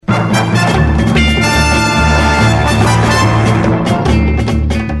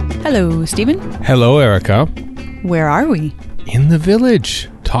Hello, Stephen. Hello, Erica. Where are we? In the village,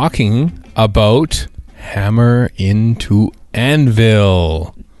 talking about Hammer into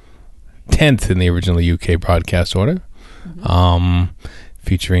Anvil. 10th in the original UK broadcast order.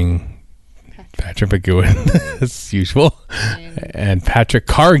 Featuring Patrick McGowan, as usual, and Patrick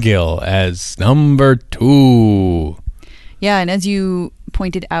Cargill as number 2. Yeah, and as you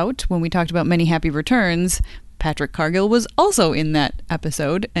pointed out when we talked about Many Happy Returns, Patrick Cargill was also in that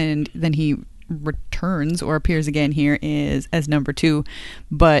episode, and then he returns or appears again here as number 2.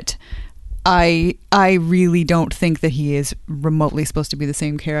 But I really don't think that he is remotely supposed to be the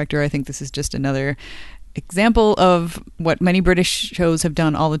same character. I think this is just another example of what many British shows have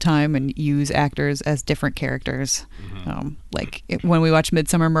done all the time and use actors as different characters. When we watch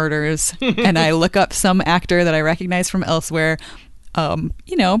Midsummer Murders and I look up some actor that I recognize from elsewhere,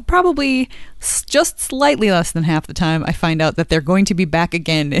 probably just slightly less than half the time I find out that they're going to be back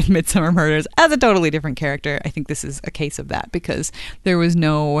again in Midsummer Murders as a totally different character. I think this is a case of that because there was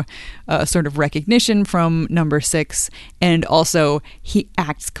no sort of recognition from number 6, and also he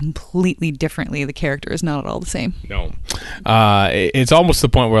acts completely differently. The character is not at all the same. No. It's almost the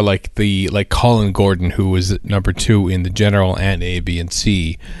point where like Colin Gordon, who was number 2 in the general and A, B, and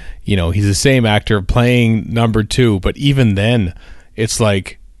C, he's the same actor playing number 2, but even then it's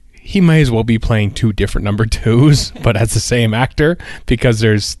like he may as well be playing 2 different number 2s, but as the same actor, because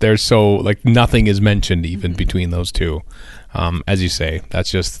there's so like nothing is mentioned even between those two. As you say, that's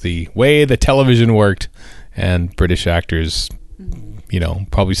just the way the television worked, and British actors,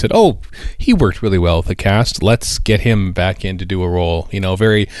 probably said, "Oh, he worked really well with the cast. Let's get him back in to do a role." A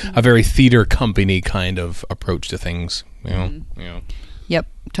very theater company kind of approach to things. Yep,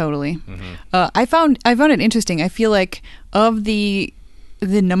 totally. I found it interesting. I feel like of the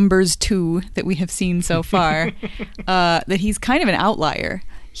numbers 2 that we have seen so far, that he's kind of an outlier.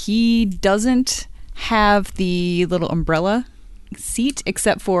 He doesn't have the little umbrella seat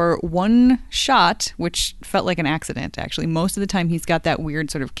except for one shot, which felt like an accident, actually. Most of the time he's got that weird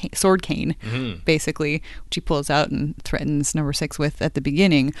sort of sword cane, basically, which he pulls out and threatens number 6 with at the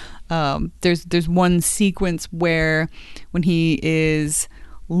beginning. There's one sequence where when he is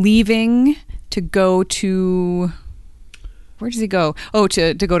leaving to go to... Where does he go? Oh,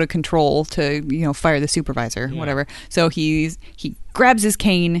 to go to control, to fire the supervisor, whatever. So he grabs his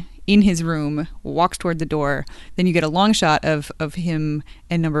cane in his room, walks toward the door. Then you get a long shot of him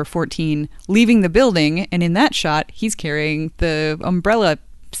and number 14 leaving the building, and in that shot, he's carrying the umbrella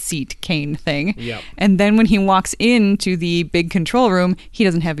seat cane thing. Yep. And then when he walks into the big control room, he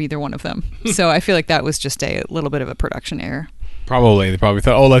doesn't have either one of them. So I feel like that was just a little bit of a production error. Probably. They probably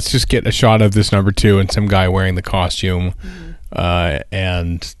thought, let's just get a shot of this number 2 and some guy wearing the costume,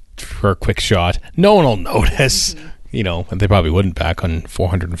 and for a quick shot. No one will notice. And they probably wouldn't back on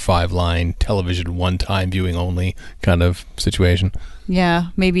 405 line television, one-time viewing only kind of situation. Yeah,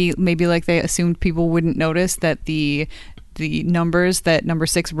 maybe like they assumed people wouldn't notice that the numbers that number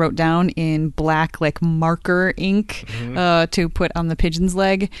 6 wrote down in black like marker ink to put on the pigeon's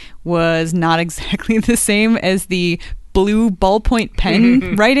leg was not exactly the same as the blue ballpoint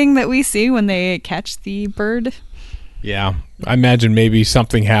pen writing that we see when they catch the bird. Yeah, I imagine maybe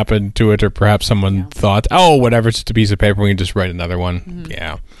something happened to it, or perhaps someone thought, whatever, it's just a piece of paper, we can just write another one.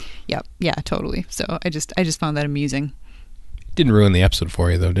 Yeah, totally. So I just found that amusing. Didn't ruin the episode for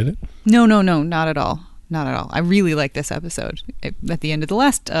you though, did it? No, not at all. Not at all. I really like this episode. At the end of the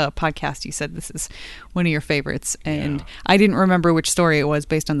last podcast, you said this is one of your favorites, and I didn't remember which story it was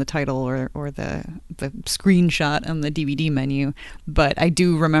based on the title or the screenshot on the DVD menu, but I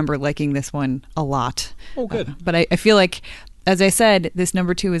do remember liking this one a lot. Oh, good. But I feel like, as I said, this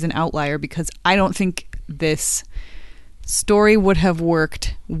number 2 is an outlier because I don't think this story would have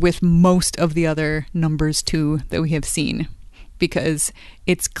worked with most of the other numbers 2 that we have seen, because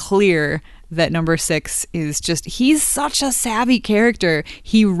it's clear that number 6 is he's such a savvy character.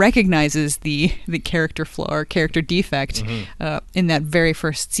 He recognizes the character flaw or character defect in that very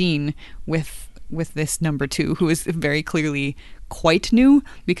first scene with this number 2, who is very clearly quite new,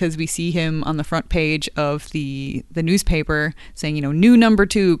 because we see him on the front page of the newspaper saying, new number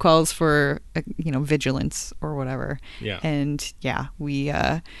 2 calls for, vigilance or whatever. Yeah. And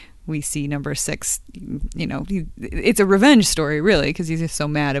we see number 6, it's a revenge story, really, because he's just so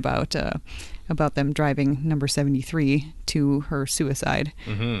mad about them driving number 73 to her suicide,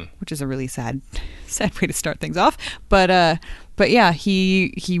 which is a really sad way to start things off. But yeah,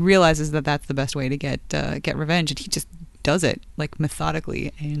 he realizes that that's the best way to get revenge, and he just does it like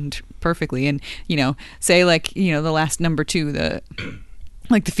methodically and perfectly. And say the last number 2, the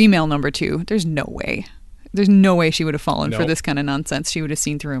female number 2, there's no way there's no way she would have fallen for No. this kind of nonsense. She would have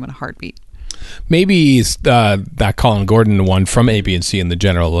seen through him in a heartbeat. Maybe it's, that Colin Gordon one from A, B, and C in the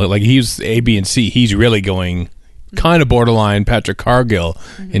general. Like he's A, B, and C. He's really going kind of borderline Patrick Cargill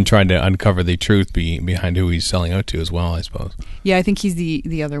in trying to uncover the truth behind who he's selling out to as well, I suppose. Yeah, I think he's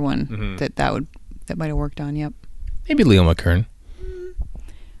the other one that might have worked on. Yep. Maybe Leo McKern.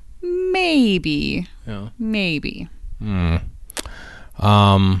 Maybe. Yeah. Maybe.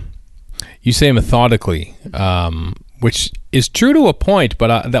 You say methodically, which is true to a point,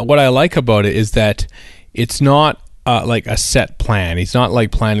 but that what I like about it is that it's not like a set plan. He's not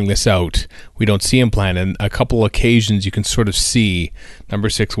like planning this out. We don't see him plan. And a couple occasions you can sort of see number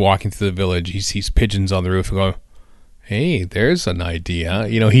 6 walking through the village. He sees pigeons on the roof and go, hey, there's an idea.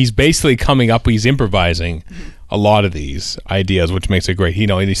 You know, he's basically coming up, he's improvising a lot of these ideas, which makes it great. You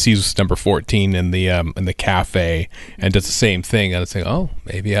know, and he sees number 14 in the cafe and does the same thing, and it's like, oh,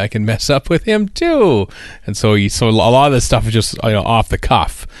 maybe I can mess up with him too. And so a lot of this stuff is just, you know, off the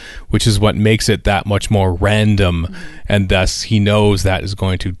cuff, which is what makes it that much more random, and thus he knows that is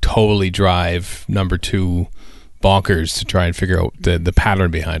going to totally drive number 2 bonkers to try and figure out the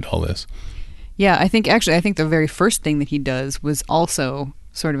pattern behind all this. Yeah, I think the very first thing that he does was also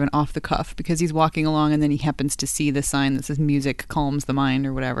sort of an off the cuff, because he's walking along and then he happens to see the sign that says music calms the mind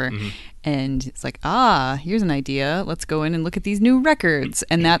or whatever. And it's like, here's an idea. Let's go in and look at these new records.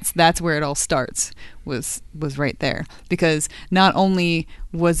 And that's where it all starts, was right there. Because not only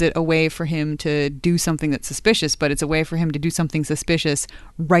was it a way for him to do something that's suspicious, but it's a way for him to do something suspicious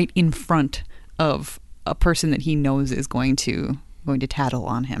right in front of a person that he knows is going to tattle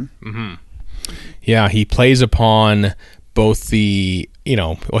on him. Yeah, he plays upon both the, you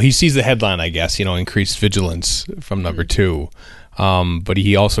know, well, he sees the headline, I guess, you know, increased vigilance from number 2. But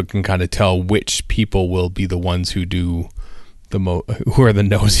he also can kind of tell which people will be the ones who do who are the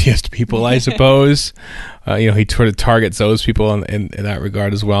nosiest people, I suppose. You know, he sort of targets those people in that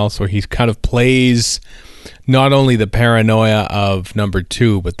regard as well. So he kind of plays not only the paranoia of number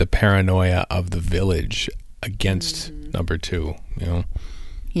 2, but the paranoia of the village against number 2, you know.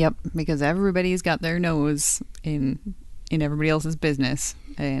 Yep, because everybody's got their nose in everybody else's business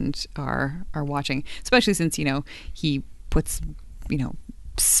and are watching, especially since, you know, he puts, you know,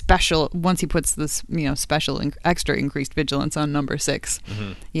 once he puts this, you know, special extra increased vigilance on number 6.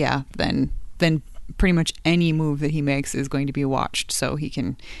 Yeah, then pretty much any move that he makes is going to be watched, so he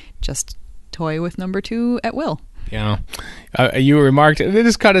can just toy with number 2 at will. Yeah. You remarked, and it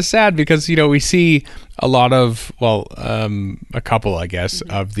is kind of sad because, you know, we see a lot of, a couple, I guess,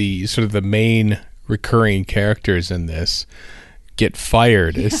 of the sort of the main recurring characters in this get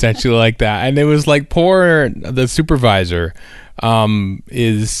fired, essentially like that. And it was like the supervisor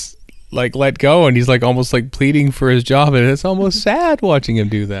is like let go, and he's like almost like pleading for his job, and it's almost sad watching him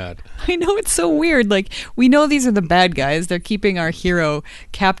do that. I know, it's so weird. Like, we know these are the bad guys. They're keeping our hero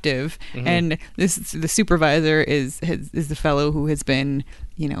captive, and the supervisor is the fellow who has been,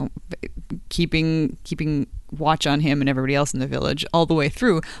 you know, keeping watch on him and everybody else in the village all the way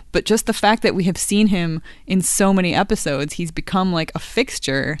through. But just the fact that we have seen him in so many episodes, he's become like a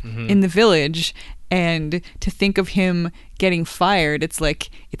fixture in the village. And to think of him getting fired, it's like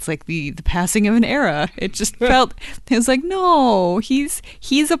the passing of an era. It just felt, it was like, no, he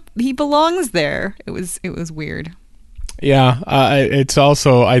belongs there. It was weird. Yeah, it's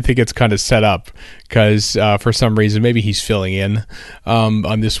also, I think it's kind of set up because for some reason, maybe he's filling in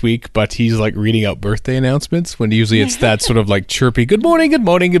on this week, but he's like reading out birthday announcements when usually it's that sort of like chirpy, good morning, good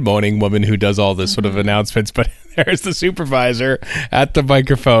morning, good morning woman who does all this sort of announcements. But there's the supervisor at the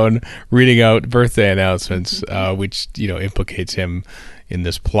microphone reading out birthday announcements, which, you know, implicates him in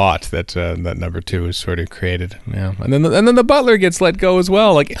this plot that number 2 is sort of created. Yeah, and then the butler gets let go as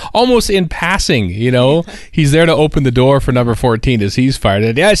well, like almost in passing. You know, he's there to open the door for number 14 as he's fired.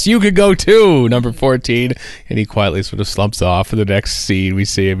 And yes, you could go too, number 14. And he quietly sort of slumps off. For the next scene, we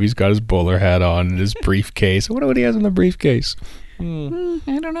see him. He's got his bowler hat on and his briefcase. I wonder what he has in the briefcase.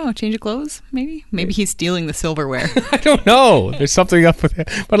 I don't know. Change of clothes, maybe. Maybe he's stealing the silverware. I don't know. There's something up with it.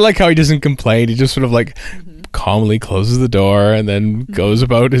 But I like how he doesn't complain. He just sort of like calmly closes the door and then goes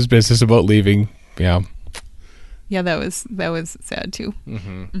about his business about leaving. Yeah. Yeah, that was sad too.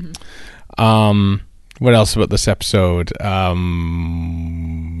 What else about this episode?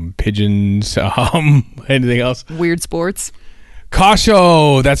 Pigeons. Anything else? Weird sports.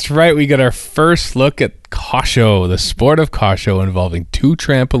 Kosho. That's right. We got our first look at Kosho, the sport of Kosho, involving 2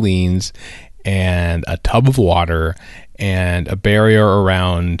 trampolines and a tub of water and a barrier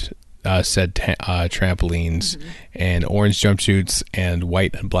around said trampolines and orange jumpsuits and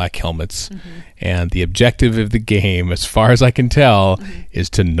white and black helmets. And the objective of the game, as far as I can tell, is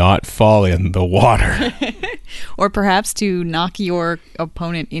to not fall in the water. Or perhaps to knock your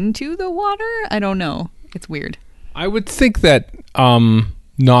opponent into the water? I don't know. It's weird. I would think that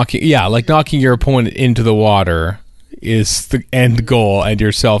knocking your opponent into the water is the end goal, and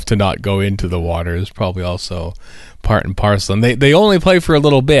yourself to not go into the water is probably also part and parcel. And they only play for a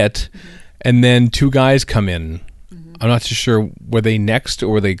little bit, and then two guys come in. I'm not too sure, were they next or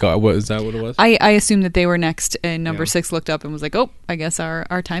were they is that what it was? I assume that they were next, and number 6 looked up and was like, oh, I guess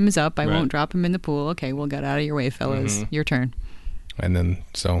our time is up. I won't drop him in the pool. Okay, we'll get out of your way, fellas. Your turn. And then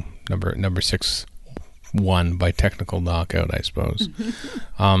so number 6 won by technical knockout, I suppose.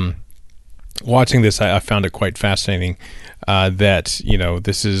 Watching this, I found it quite fascinating that,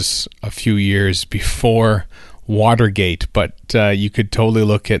 this is a few years before Watergate, but you could totally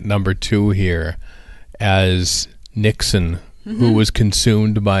look at number 2 here as Nixon, who was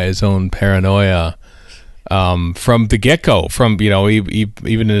consumed by his own paranoia from the get-go, even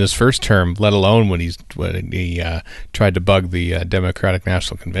in his first term, let alone when he tried to bug the Democratic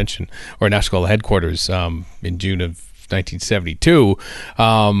National Convention or National Headquarters in June of 1972.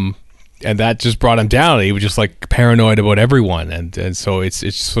 And that just brought him down. He was just like paranoid about everyone, and so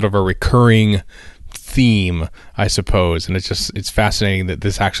it's sort of a recurring theme, I suppose. And it's fascinating that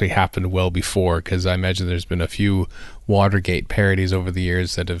this actually happened well before, because I imagine there's been a few Watergate parodies over the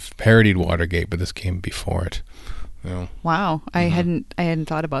years that have parodied Watergate, but this came before it. Wow, I hadn't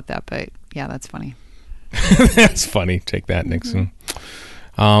thought about that, but yeah, that's funny. That's funny. Take that, Nixon.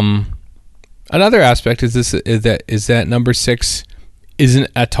 Another aspect is that number 6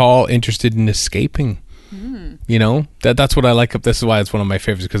 isn't at all interested in escaping. That's what I like. This is why it's one of my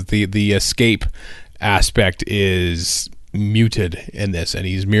favorites, because the escape aspect is muted in this, and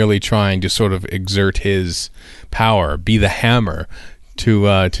he's merely trying to sort of exert his power, be the hammer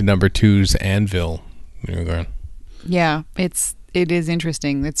to number 2's anvil. Yeah, it is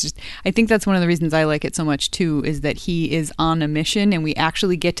interesting. It's just, I think that's one of the reasons I like it so much too, is that he is on a mission, and we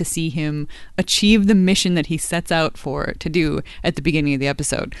actually get to see him achieve the mission that he sets out to do at the beginning of the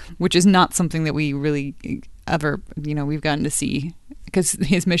episode, which is not something that we really ever, we've gotten to see, because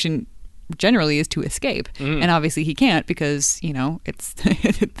his mission generally is to escape, and obviously he can't, because it's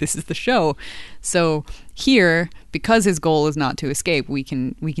this is the show. So here, because his goal is not to escape, we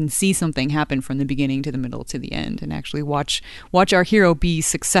can see something happen from the beginning to the middle to the end, and actually watch our hero be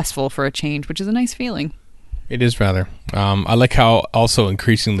successful for a change, which is a nice feeling. It is rather. I like how also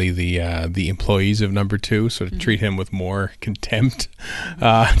increasingly the employees of number 2 sort of treat him with more contempt,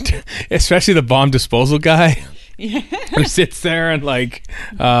 especially the bomb disposal guy. Yeah. Who sits there and plays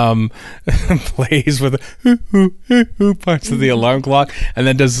with parts of the alarm clock, and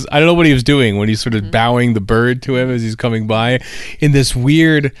then I don't know what he was doing when he's sort of bowing the bird to him as he's coming by in this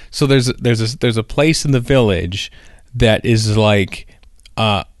weird. So there's a place in the village that is like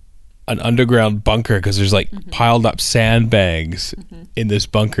an underground bunker, because there's piled up sandbags in this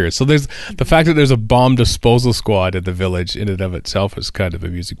bunker. So there's the fact that there's a bomb disposal squad in the village in and of itself is kind of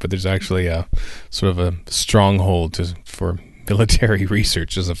amusing, but there's actually a sort of a stronghold for military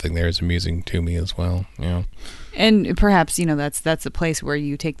research or something there is amusing to me as well. Yeah. And perhaps, that's a place where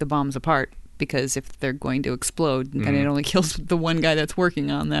you take the bombs apart, because if they're going to explode, then it only kills the one guy that's working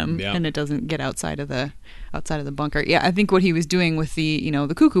on them, and it doesn't get outside of the bunker. Yeah, I think what he was doing with the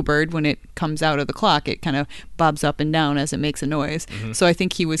cuckoo bird, when it comes out of the clock, it kind of bobs up and down as it makes a noise. So I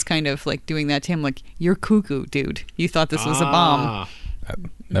think he was kind of doing that to him, you're cuckoo, dude. You thought this was a bomb. I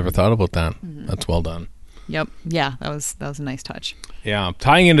never thought about that. That's well done. Yep. Yeah, that was a nice touch. Yeah,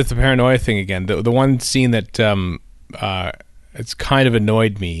 tying into the paranoia thing again, the one scene that it's kind of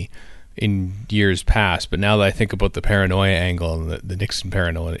annoyed me in years past, but now that I think about the paranoia angle and the Nixon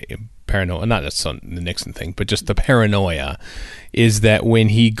paranoia, not just the Nixon thing, but just the paranoia, is that when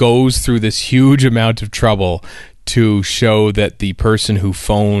he goes through this huge amount of trouble to show that the person who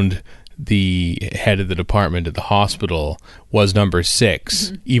phoned the head of the department at the hospital was number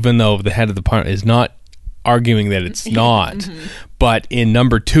 6, even though the head of the department is not arguing that it's not, but in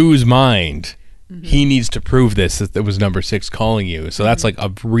number 2's mind, he needs to prove that it was number 6 calling you. So that's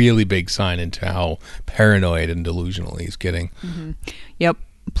a really big sign into how paranoid and delusional he's getting. Yep.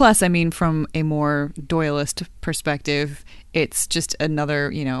 Plus, I mean, from a more Doyleist perspective, it's just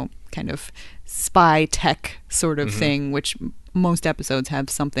another, kind of spy tech sort of thing, which most episodes have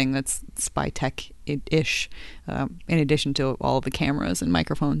something that's spy tech-ish, in addition to all the cameras and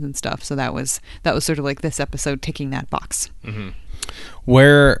microphones and stuff. So that was sort of like this episode ticking that box.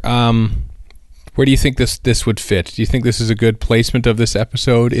 Where Where do you think this would fit? Do you think this is a good placement of this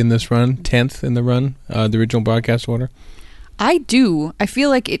episode in this run? 10th in the run, the original broadcast order? I do. I feel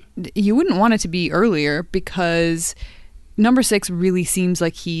like you wouldn't want it to be earlier because number 6 really seems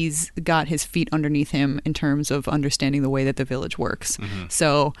like he's got his feet underneath him in terms of understanding the way that the village works. Mm-hmm.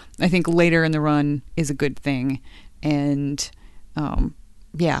 So I think later in the run is a good thing. And I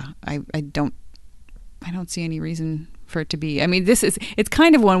don't see any reason for it to be. I mean, it's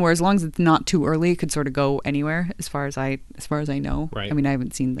kind of one where as long as it's not too early, it could sort of go anywhere as far as I know. Right. I mean, I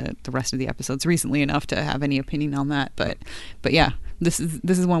haven't seen the rest of the episodes recently enough to have any opinion on that, but yeah, this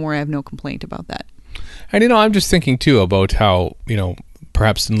is one where I have no complaint about that. And I'm just thinking too about how,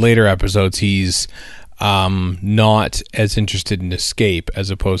 perhaps in later episodes he's not as interested in escape as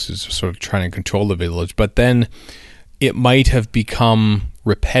opposed to sort of trying to control the village, but then it might have become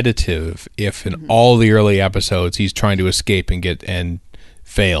repetitive if in all the early episodes he's trying to escape and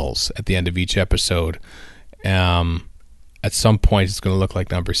fails at the end of each episode. At some point it's going to look like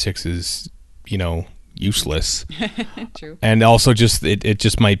number 6 is, useless. True. And also just it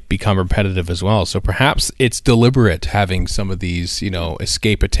just might become repetitive as well. So perhaps it's deliberate having some of these,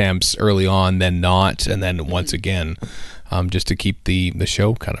 escape attempts early on, then not, and then once again, just to keep the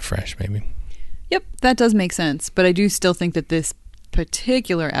show kind of fresh maybe. Yep, that does make sense. But I do still think that this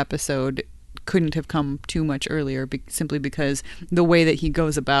particular episode couldn't have come too much earlier simply because the way that he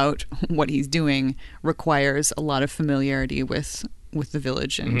goes about what he's doing requires a lot of familiarity with the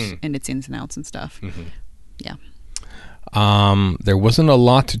village and its ins and outs and stuff. Mm-hmm. Yeah. There wasn't a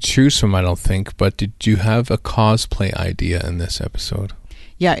lot to choose from, I don't think, but did you have a cosplay idea in this episode?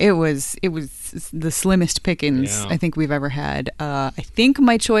 Yeah, it was the slimmest pickings I think we've ever had. I think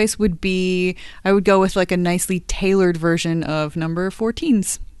my choice would be I would go with like a nicely tailored version of number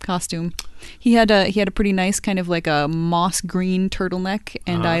 14's costume. He had a pretty nice kind of like a moss green turtleneck,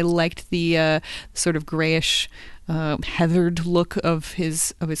 and I liked the sort of grayish heathered look of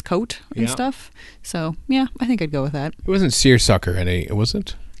his coat and stuff. So yeah, I think I'd go with that. It wasn't seersucker, was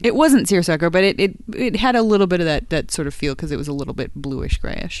it? It wasn't seersucker, but it had a little bit of that sort of feel because it was a little bit bluish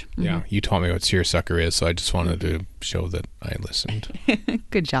grayish. Mm-hmm. Yeah, you taught me what seersucker is, so I just wanted to show that I listened.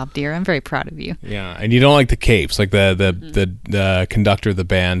 Good job, dear. I'm very proud of you. Yeah, and you don't like the capes. Like the conductor of the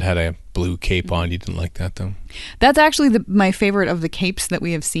band had a blue cape on. You didn't like that, though? That's actually my favorite of the capes that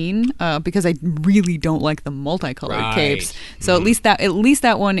we have seen because I really don't like the multicolored capes. So at least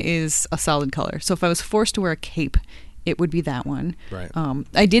that one is a solid color. So if I was forced to wear a cape, it would be that one. Right.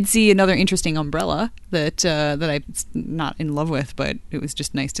 I did see another interesting umbrella that I'm not in love with, but it was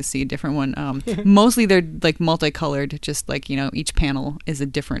just nice to see a different one. Mostly they're like multicolored, just like, each panel is a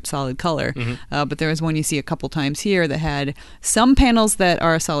different solid color. Mm-hmm. But there was one you see a couple times here that had some panels that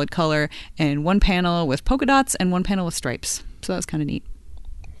are a solid color and one panel with polka dots and one panel with stripes. So that was kind of neat.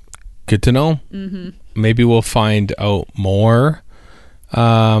 Good to know. Mm-hmm. Maybe we'll find out more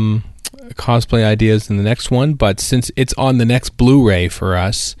cosplay ideas in the next one, but since it's on the next Blu-ray for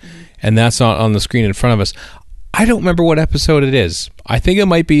us, and that's not on the screen in front of us, I don't remember what episode it is. I think it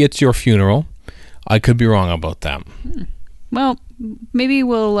might be It's Your Funeral. I could be wrong about that. Well, maybe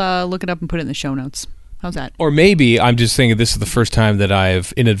we'll look it up and put it in the show notes. How's that? Or maybe I'm just thinking this is the first time that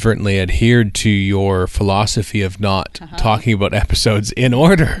I've inadvertently adhered to your philosophy of not talking about episodes in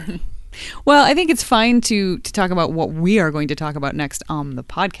order. Well, I think it's fine to talk about what we are going to talk about next on the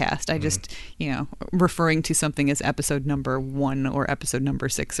podcast. I just, referring to something as episode number 1 or episode number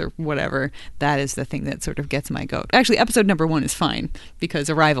 6 or whatever, that is the thing that sort of gets my goat. Actually, episode number 1 is fine because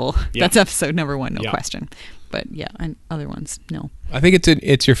Arrival, that's episode number 1, no question. But yeah, and other ones, no. I think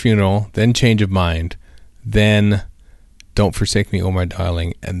it's Your Funeral, then Change of Mind, then Don't Forsake Me, Oh My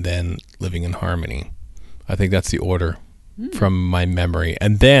Darling, and then Living in Harmony. I think that's the order from my memory.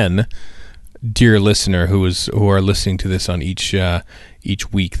 And then, dear listener who are listening to this on each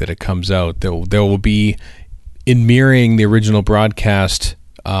week that it comes out, there will be, in mirroring the original broadcast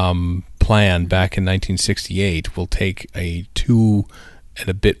plan back in 1968, we'll take a 2 and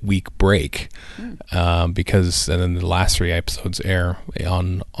a bit week break because and then the last 3 episodes air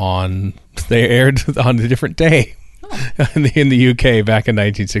they aired on a different day. In the UK back in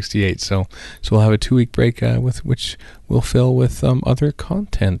 1968, so we'll have a 2-week break with which we'll fill with other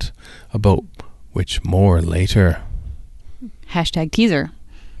content, about which more later. #teaser.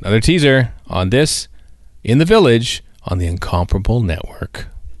 Another teaser on this in the Village on the Incomparable Network.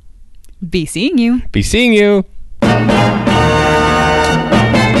 Be seeing you. Be seeing you.